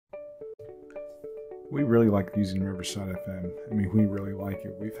We really like using Riverside FM. I mean, we really like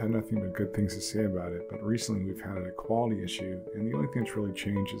it. We've had nothing but good things to say about it, but recently we've had a quality issue, and the only thing that's really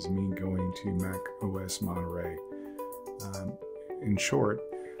changed is me going to Mac OS Monterey. In short,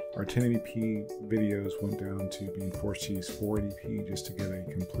 our 1080p videos went down to being forced to use 480p just to get a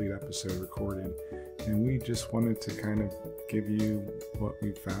complete episode recorded, and we just wanted to kind of give you what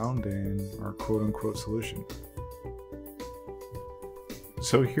we found and our quote-unquote solution.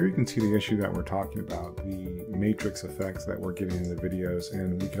 So here you can see the issue that we're talking about, the matrix effects that we're getting in the videos,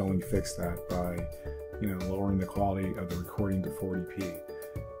 and we can only fix that by, lowering the quality of the recording to 480p.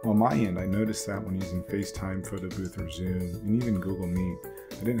 On my end, I noticed that when using FaceTime, Photo Booth, or Zoom, and even Google Meet,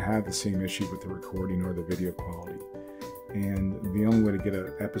 I didn't have the same issue with the recording or the video quality. And the only way to get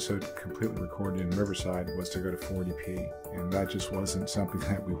an episode completely recorded in Riverside was to go to 480p, and that just wasn't something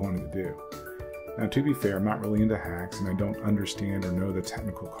that we wanted to do. Now, to be fair, I'm not really into hacks, and I don't understand or know the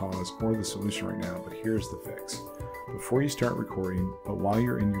technical cause or the solution right now, but here's the fix. Before you start recording, but while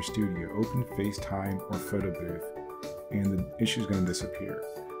you're in your studio, open FaceTime or Photo Booth, and the issue is going to disappear.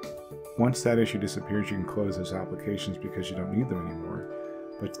 Once that issue disappears, you can close those applications because you don't need them anymore,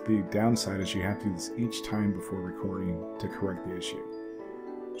 but the downside is you have to do this each time before recording to correct the issue.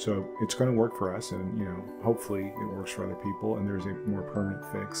 So it's going to work for us, and hopefully it works for other people, and there's a more permanent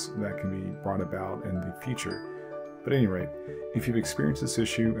fix that can be brought about in the future. But at any rate, if you've experienced this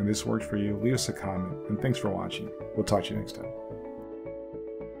issue and this worked for you, leave us a comment, and thanks for watching. We'll talk to you next time.